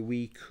 So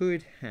we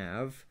could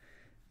have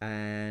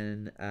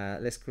an,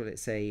 let's call it,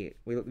 say,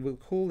 we'll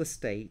call the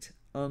state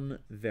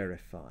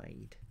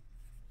unverified.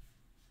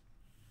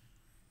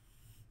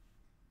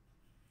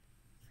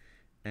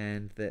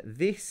 And that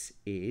this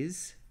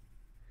is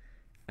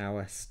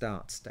our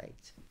start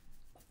state.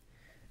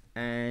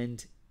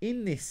 And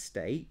in this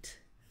state,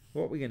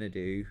 what we're going to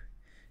do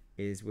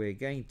is we're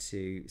going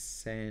to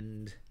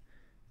send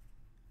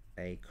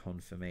a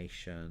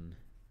confirmation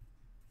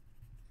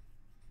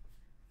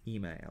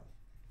email.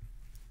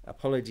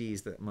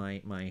 Apologies that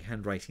my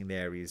handwriting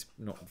there is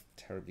not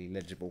terribly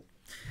legible.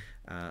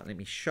 Let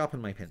me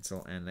sharpen my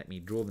pencil and let me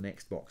draw the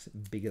next box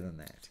bigger than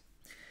that.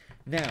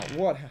 Now,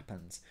 what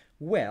happens?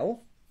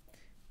 Well,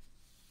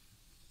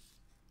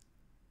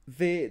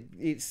 the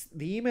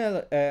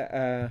email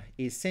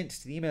is sent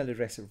to the email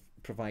address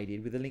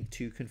provided with a link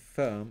to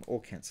confirm or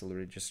cancel the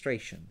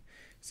registration.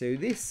 So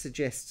this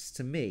suggests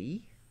to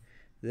me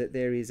that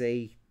there is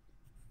a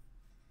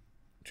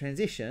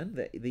transition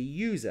that the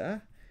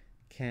user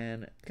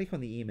can click on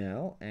the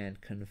email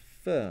and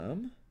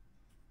confirm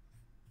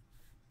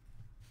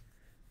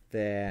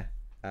their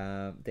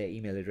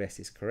email address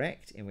is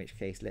correct, in which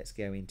case let's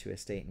go into a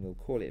state and we'll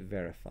call it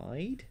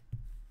verified.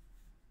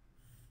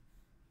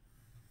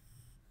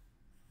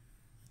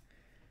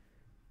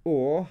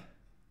 Or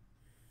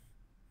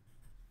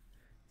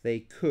they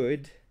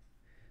could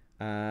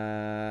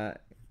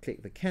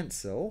click the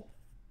cancel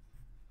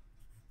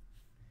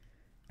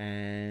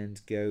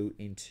and go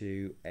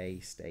into a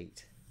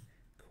state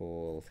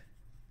called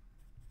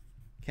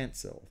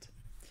cancelled.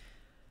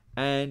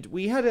 And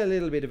we had a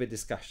little bit of a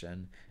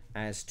discussion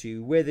as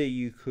to whether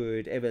you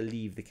could ever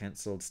leave the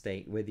cancelled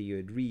state, whether you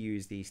would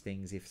reuse these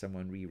things if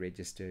someone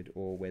re-registered,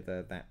 or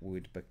whether that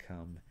would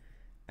become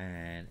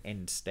an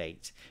end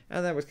state.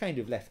 And that was kind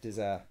of left as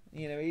a,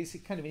 it's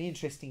kind of an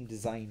interesting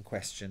design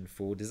question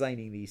for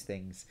designing these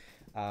things,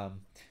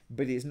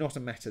 but it's not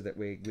a matter that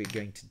we're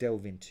going to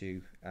delve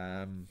into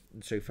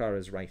so far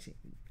as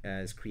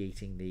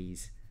creating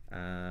these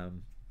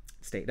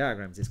state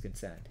diagrams is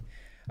concerned.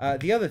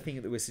 The other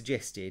thing that was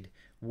suggested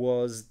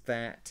was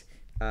that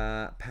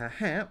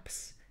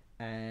perhaps,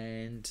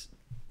 and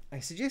I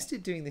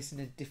suggested doing this in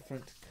a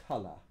different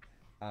color.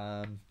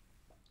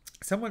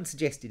 Someone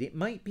suggested it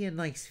might be a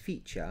nice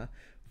feature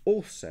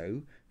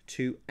also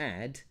to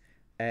add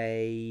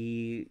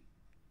a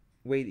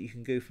way that you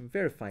can go from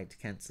verified to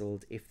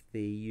cancelled if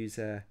the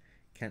user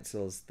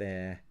cancels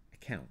their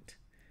account.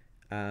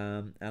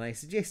 And I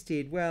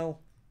suggested,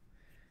 well,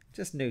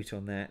 just note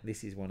on that,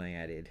 this is one I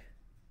added.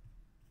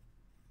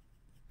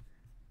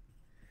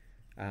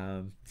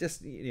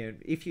 Just,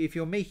 if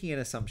you're making an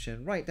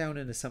assumption, write down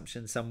an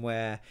assumption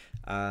somewhere.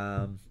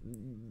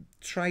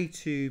 Try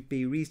to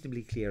be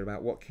reasonably clear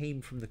about what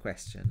came from the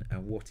question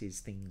and what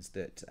is things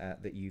that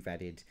that you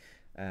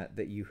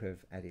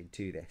have added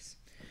to this.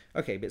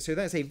 Okay, but so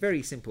that's a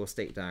very simple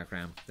state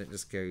diagram that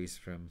just goes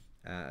from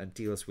and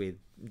deals with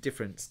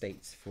different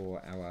states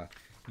for our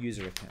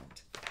user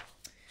account.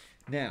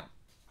 Now,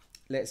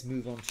 let's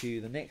move on to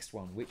the next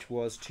one, which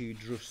was to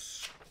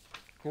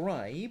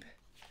describe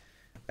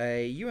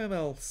a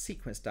UML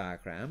sequence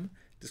diagram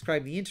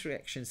describing the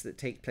interactions that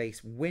take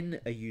place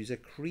when a user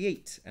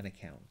creates an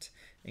account.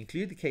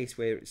 Include the case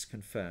where it's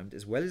confirmed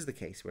as well as the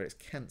case where it's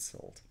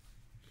cancelled.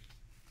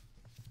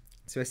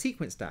 So a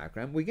sequence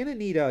diagram, we're going to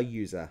need our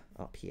user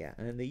up here,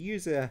 and the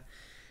user,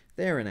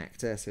 they're an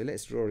actor, so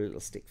let's draw a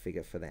little stick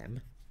figure for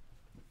them.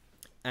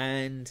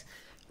 And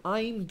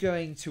I'm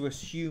going to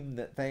assume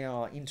that they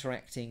are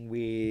interacting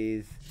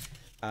with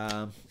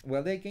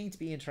well, they're going to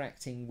be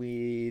interacting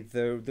with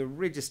the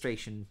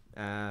registration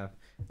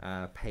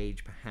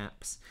page,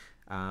 perhaps,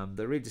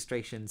 the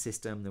registration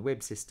system, the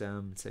web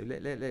system. So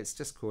let's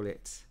just call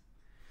it,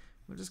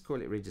 we'll just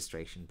call it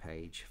registration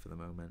page for the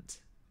moment.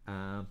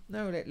 No,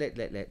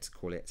 let's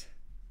call it,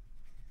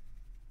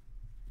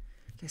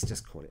 let's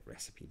just call it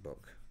recipe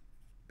book.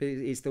 But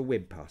it's the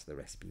web part of the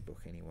recipe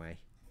book anyway.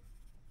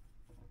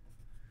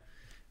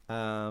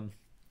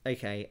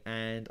 Okay,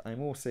 and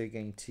I'm also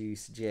going to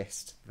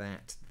suggest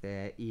that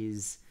there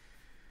is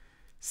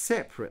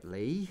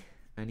separately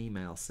an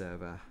email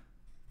server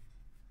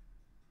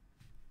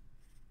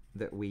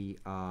that we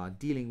are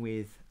dealing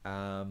with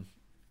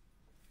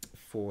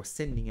for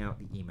sending out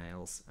the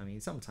emails. I mean,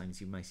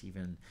 sometimes you might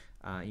even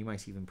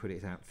put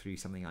it out through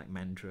something like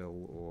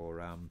Mandrill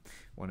or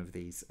one of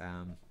these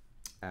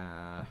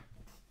a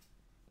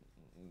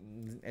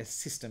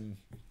system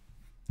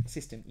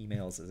system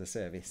emails as a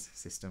service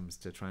systems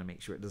to try and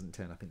make sure it doesn't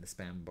turn up in the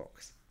spam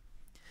box.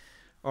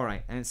 All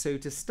right, and so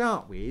to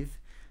start with,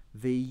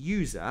 the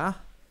user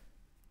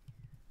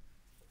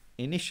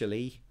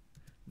initially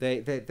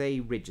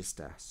they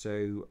register.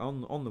 So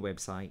on the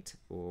website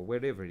or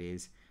wherever it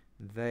is,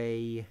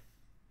 they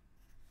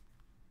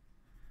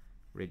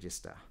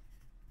register.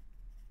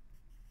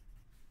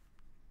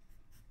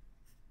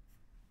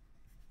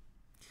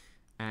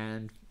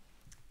 And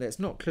let's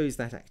not close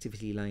that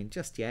activity line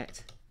just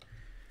yet.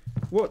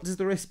 What does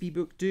the recipe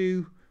book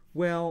do?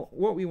 Well,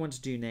 what we want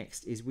to do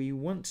next is we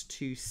want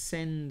to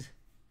send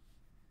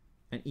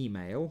an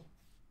email.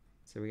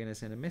 So we're going to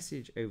send a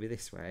message over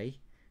this way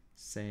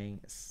saying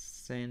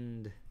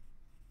send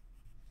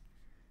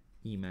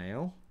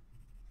email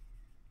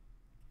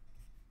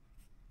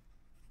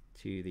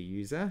to the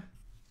user.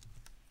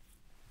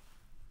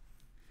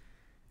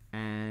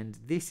 And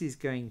this is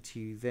going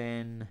to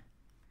then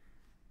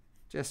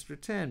just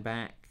return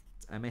back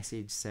a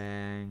message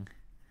saying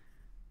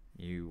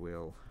you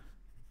will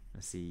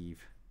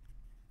receive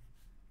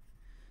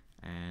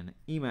an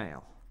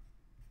email ...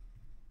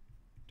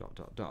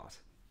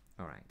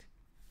 All right,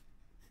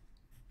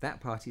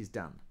 that part is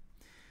done.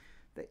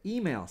 The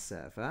email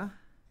server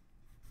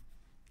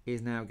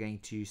is now going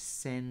to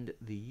send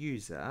the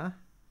user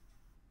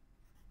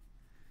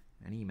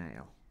an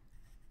email.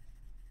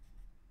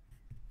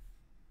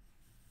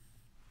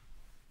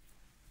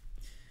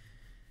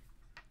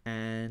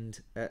 And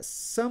at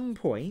some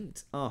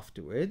point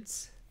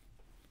afterwards,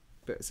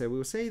 so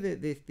we'll say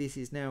that this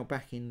is now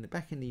back in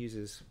the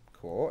user's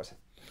court,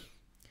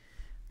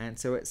 and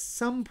so at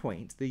some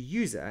point the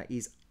user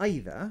is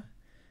either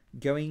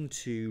going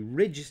to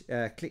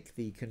click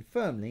the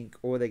confirm link,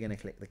 or they're going to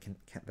click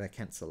the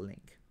cancel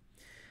link.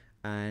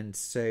 And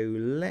so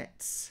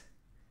let's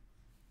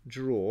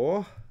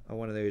draw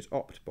one of those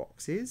opt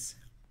boxes.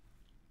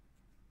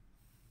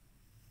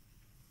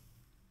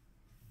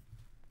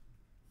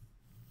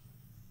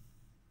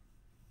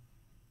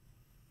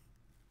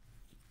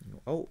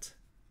 Alt,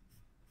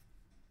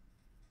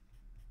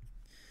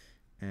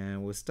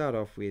 and we'll start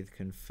off with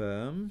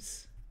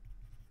confirms.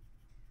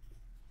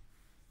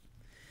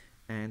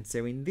 And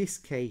so in this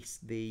case,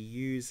 the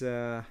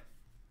user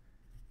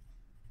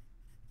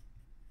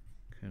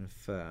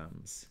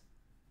confirms,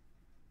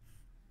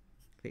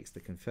 clicks the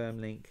confirm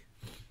link.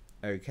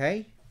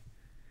 Okay,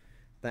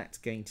 that's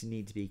going to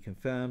need to be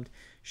confirmed.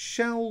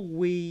 Shall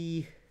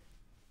we,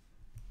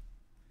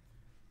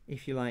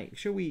 if you like,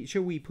 shall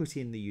we put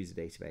in the user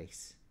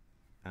database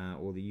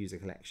or the user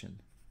collection?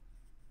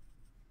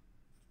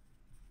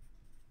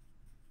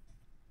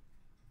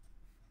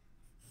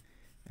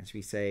 As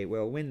we say,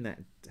 well, when that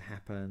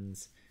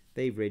happens,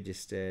 they've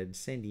registered,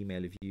 send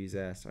email of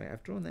user. Sorry,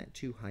 I've drawn that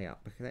too high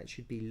up because that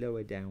should be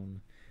lower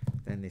down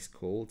than this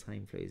call.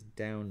 Time flows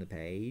down the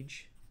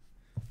page.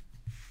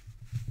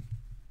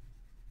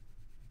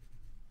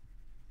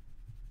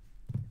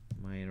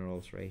 Minor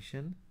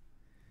alteration.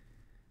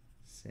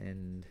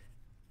 Send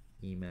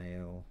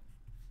email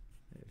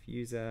of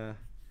user.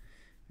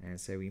 And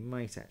so we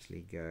might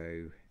actually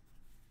go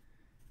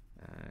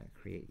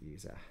create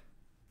user.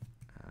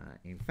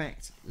 In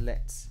fact,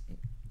 let's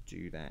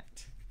do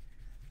that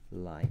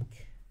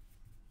like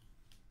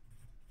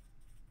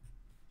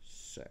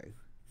so.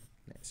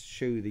 Let's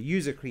show the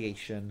user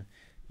creation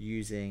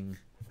using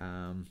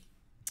the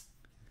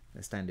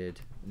standard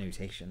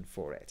notation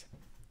for it.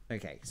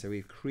 Okay, so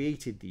we've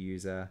created the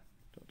user, ...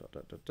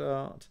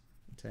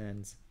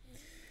 returns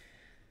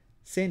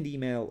send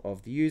email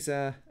of the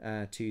user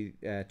to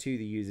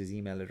the user's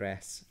email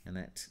address, and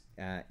that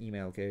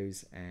email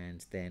goes,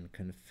 and then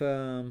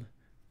confirm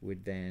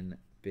would then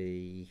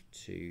be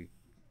to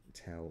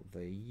tell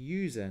the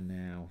user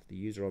now, the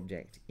user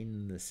object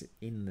in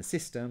the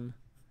system,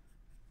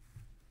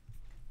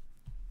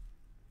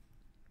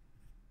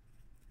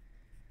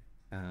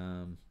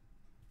 and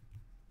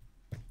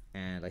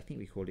I think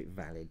we called it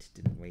valid,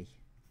 didn't we?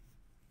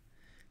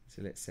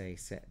 So let's say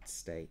set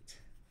state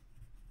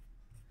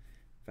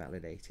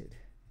validated.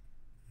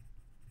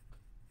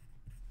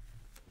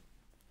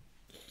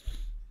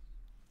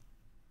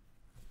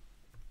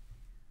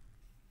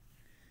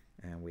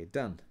 And we're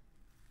done.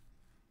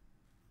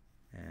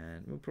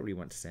 And we'll probably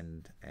want to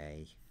send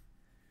a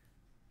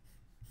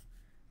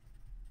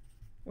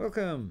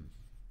welcome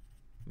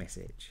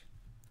message.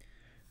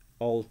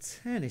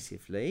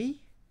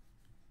 Alternatively,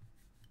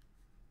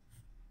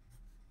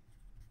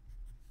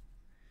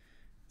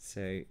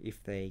 so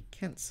if they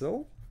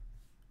cancel,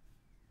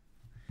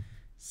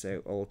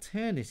 so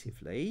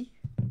alternatively,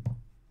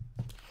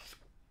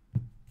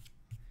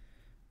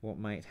 what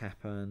might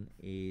happen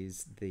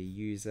is the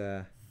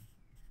user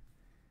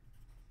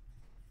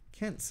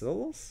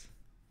cancels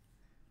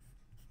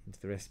into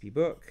the recipe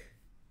book,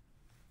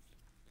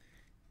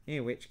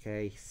 in which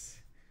case,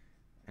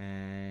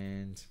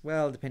 and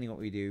well, depending on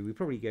what we do, we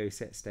probably go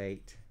set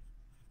state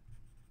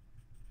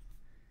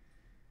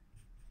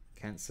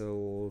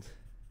cancelled,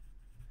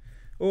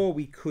 or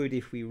we could,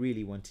 if we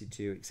really wanted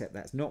to, except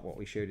that's not what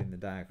we showed in the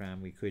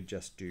diagram, we could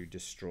just do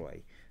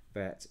destroy.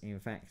 but in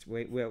fact,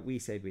 we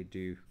said we'd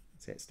do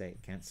set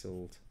state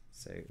cancelled.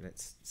 So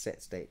let's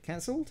set state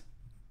cancelled.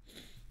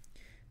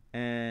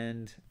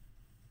 And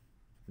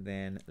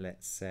then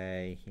let's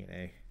say, you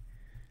know,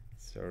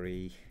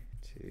 sorry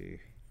to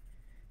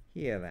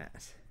hear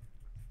that.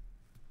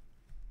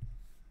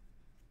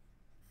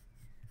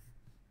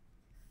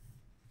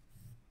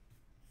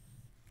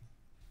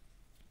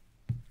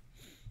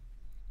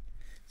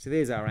 So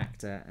there's our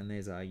actor and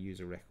there's our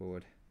user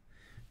record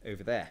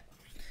over there.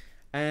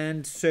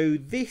 And so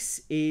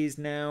this is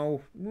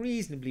now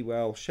reasonably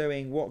well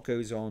showing what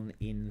goes on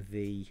in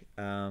the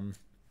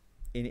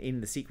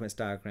in the sequence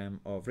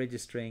diagram of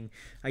registering.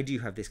 I do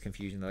have this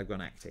confusion that I've got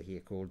an actor here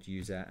called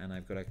user and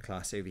I've got a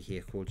class over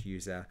here called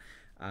user.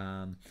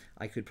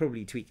 I could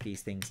probably tweak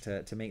these things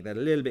to make that a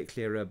little bit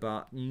clearer,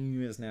 but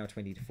it's now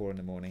 20 to 4 in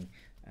the morning,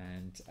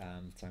 and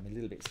so I'm a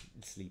little bit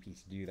sleepy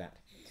to do that.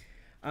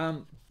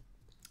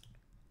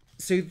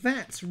 So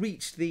that's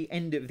reached the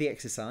end of the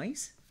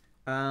exercise.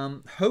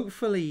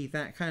 Hopefully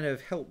that kind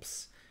of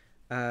helps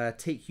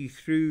take you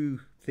through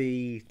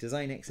the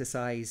design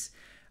exercise,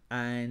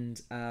 and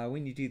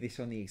when you do this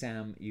on the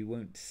exam, you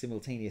won't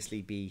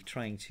simultaneously be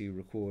trying to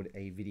record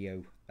a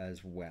video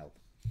as well.